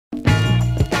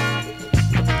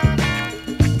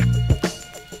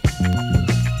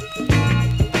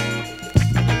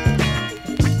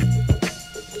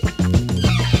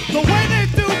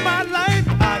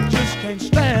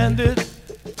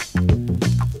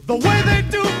The way they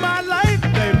do my life,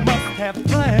 they must have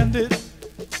planned it.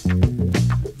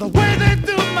 The way they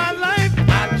do my life,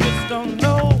 I just don't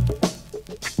know.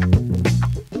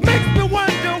 Makes me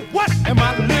wonder, what am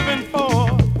I living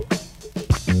for?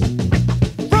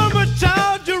 From a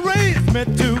child you raised me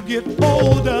to get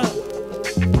older,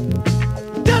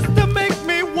 just to make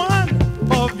me one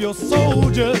of your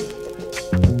soldiers.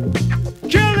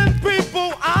 Killing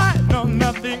people I know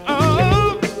nothing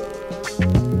of.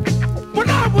 When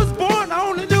I was born, I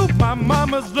only knew my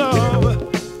mama's love.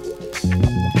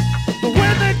 The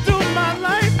way they do my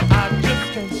life, I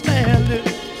just can't stand it.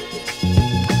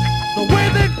 The way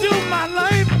they do my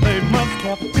life, they must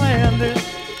have planned it.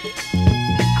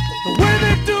 The way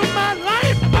they do my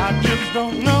life, I just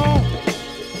don't know.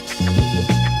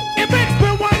 It makes me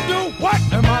wonder, what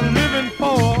am I living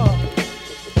for?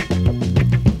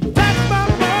 That's my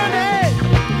money,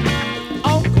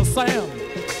 Uncle Sam.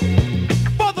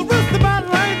 For the rest of my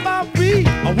life, I'll be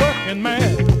a working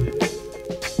man.